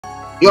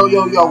Yo,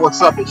 yo, yo,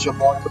 what's up? It's your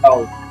boy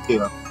Raul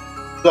here.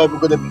 Today we're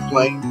going to be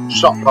playing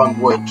Shotgun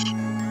Witch.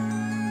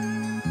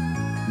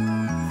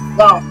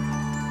 Now,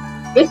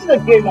 this is a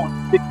game on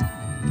Steam.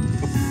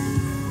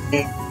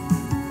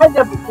 I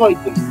never played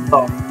this,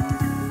 so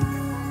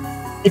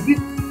if you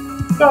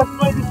guys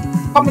played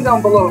it, comment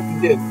down below if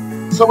you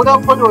did. So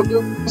without further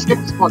ado, let's get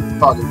this party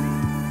started.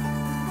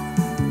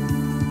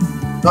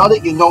 Now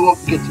that you no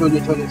longer get tuned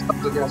into this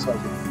stuff against us,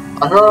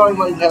 I heard I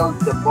might have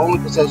the only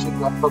possession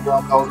that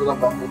program calls it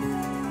about it,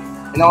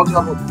 and I'll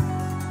tell you,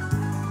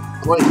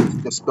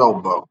 wait, the spell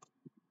book.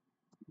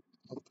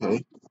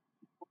 Okay.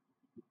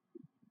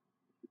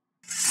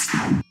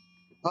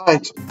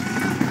 Alright.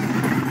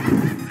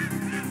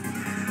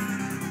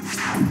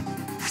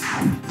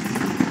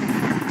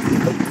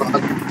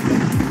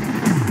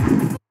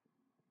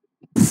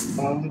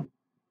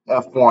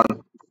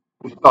 F1.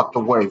 We start the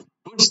wave.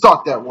 Please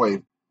start that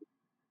wave.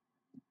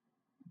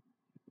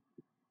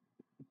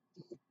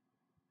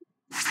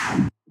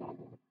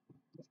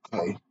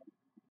 Okay.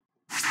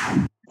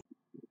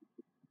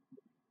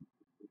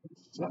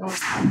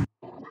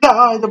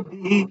 Gotta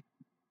be.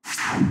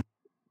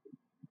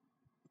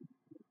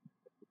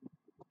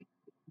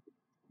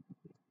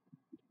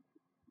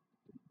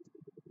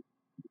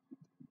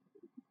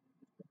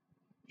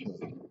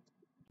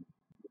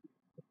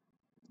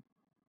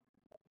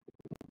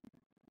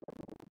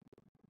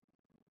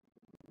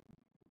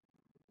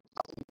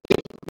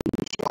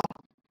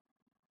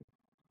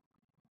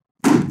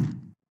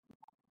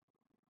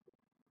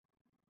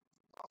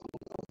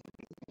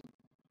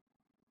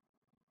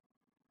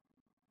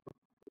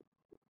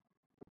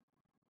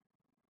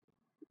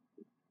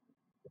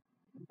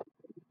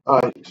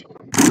 Alright.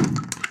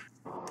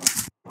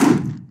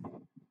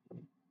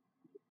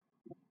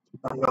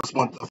 I just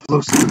want the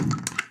flu.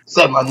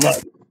 Set my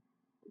neck.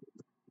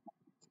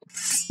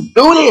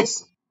 Do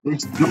this!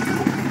 Let's do it.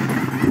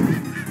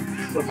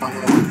 Set my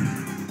neck.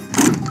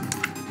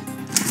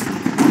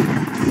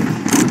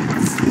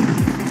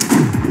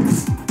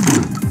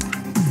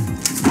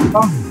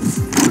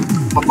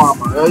 My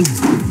mama, right?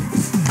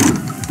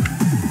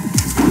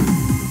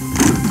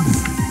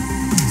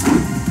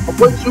 I'm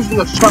always using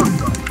a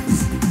shotgun.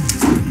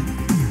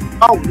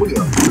 How weird.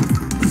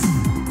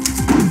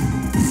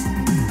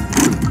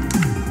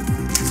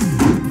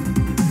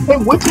 Hey,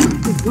 witches,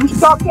 you do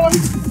shotgun?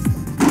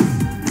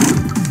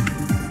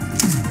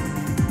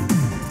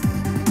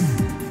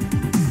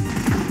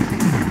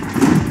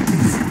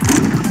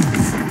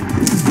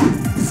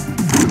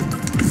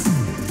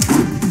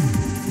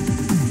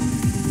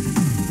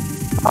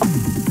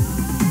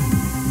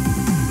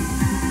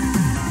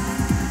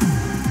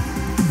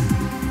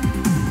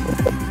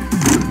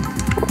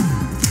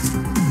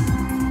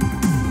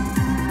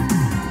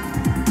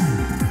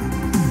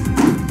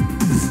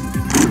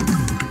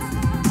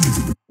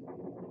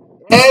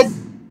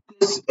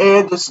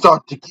 And to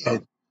start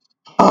again.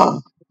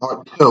 Part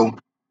 2.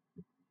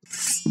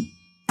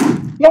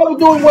 Yeah, we're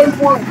doing wave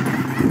 1.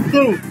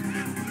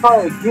 Try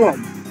again.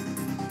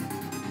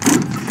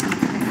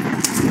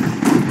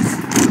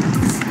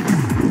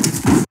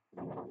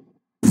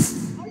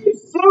 Are you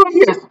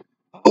serious?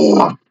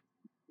 Oh.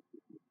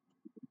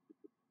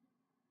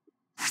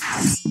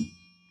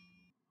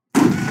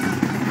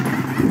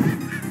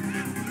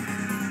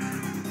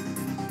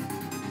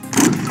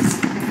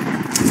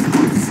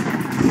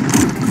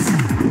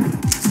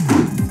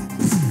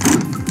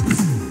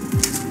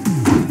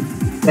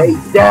 Stay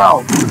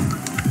down.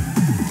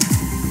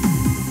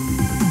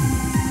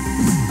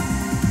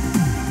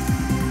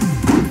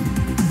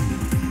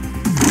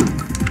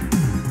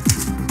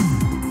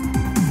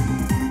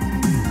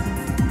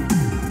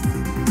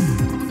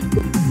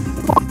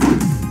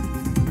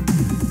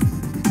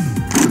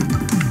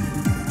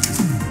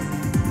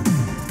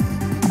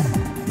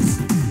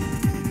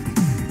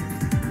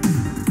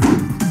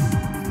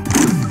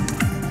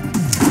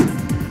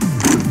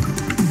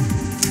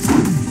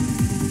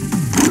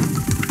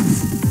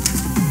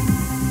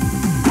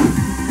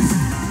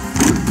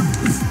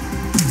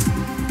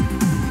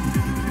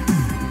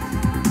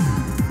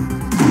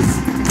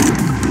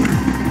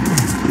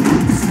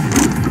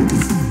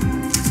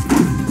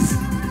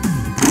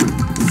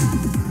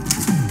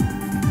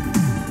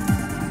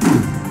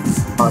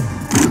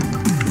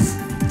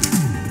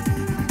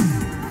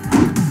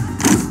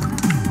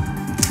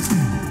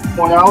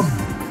 One else?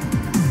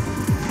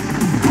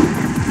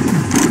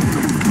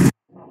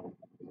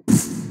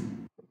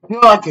 No,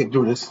 I can't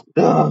do this.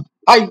 I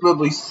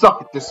really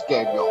suck at this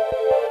game, yo.